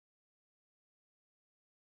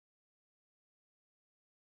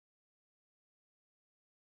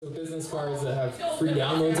business cards that have free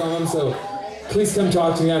downloads on them, so please come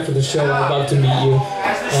talk to me after the show. I'd love to meet you.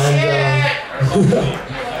 And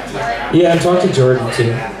yeah, and talk to Jordan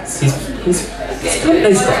too. He's got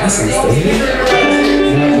nice glasses, doesn't he?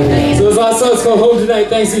 So this last song's called Home Tonight.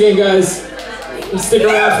 Thanks again, guys. And stick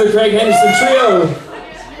around for the Craig Henderson Trio.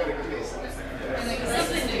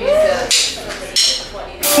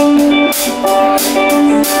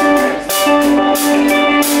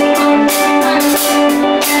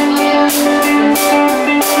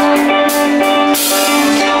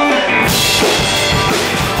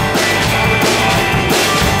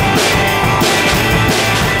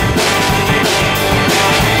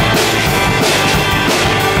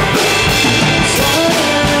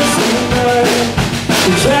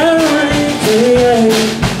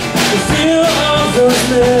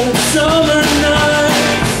 Summer nights,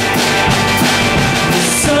 the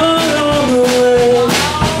sun on the way,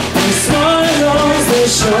 and smiles that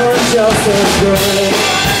shine just as bright.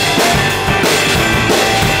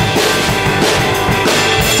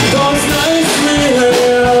 Those nights we lay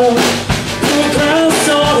out, cool grass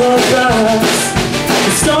on our backs,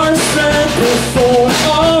 the stars spread before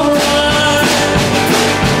our eyes,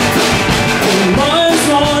 and minds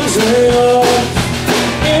wandering off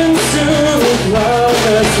into the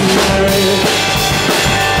cloudless night.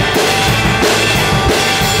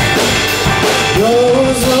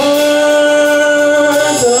 Those were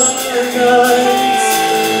the nights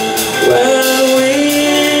when we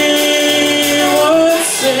would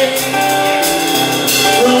sing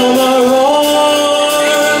from our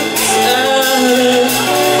hearts, and it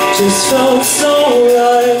just felt so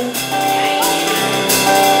right.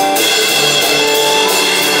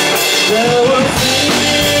 There were things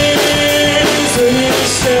we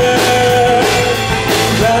shared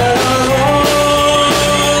that our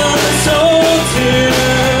hearts so dear.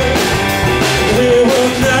 We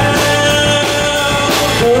will never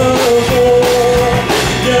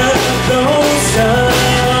forget those times.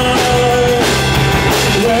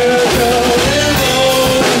 We're going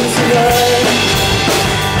home tonight.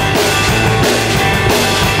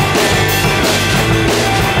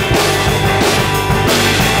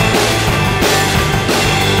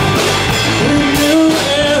 We knew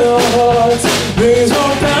in our hearts things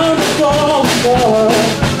were bound to fall apart.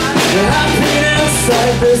 The happiness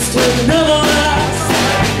like this would never last.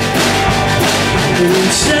 We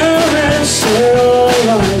cherish it all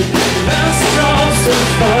like last drops to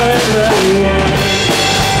find that one.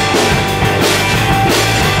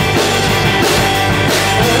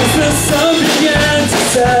 As the sun began to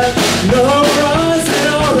set, no rising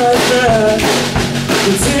all right there.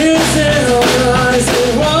 The tears in our eyes,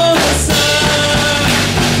 it was the sun.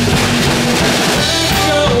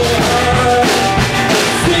 So hard,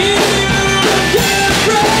 feel you get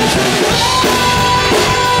breath away.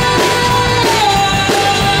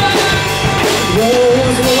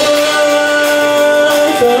 Those were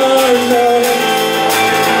the nights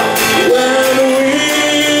when we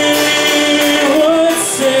would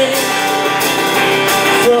sing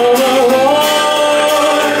from our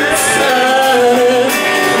hearts, and it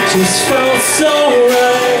just felt so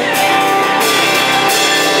right.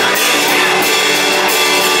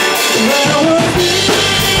 There were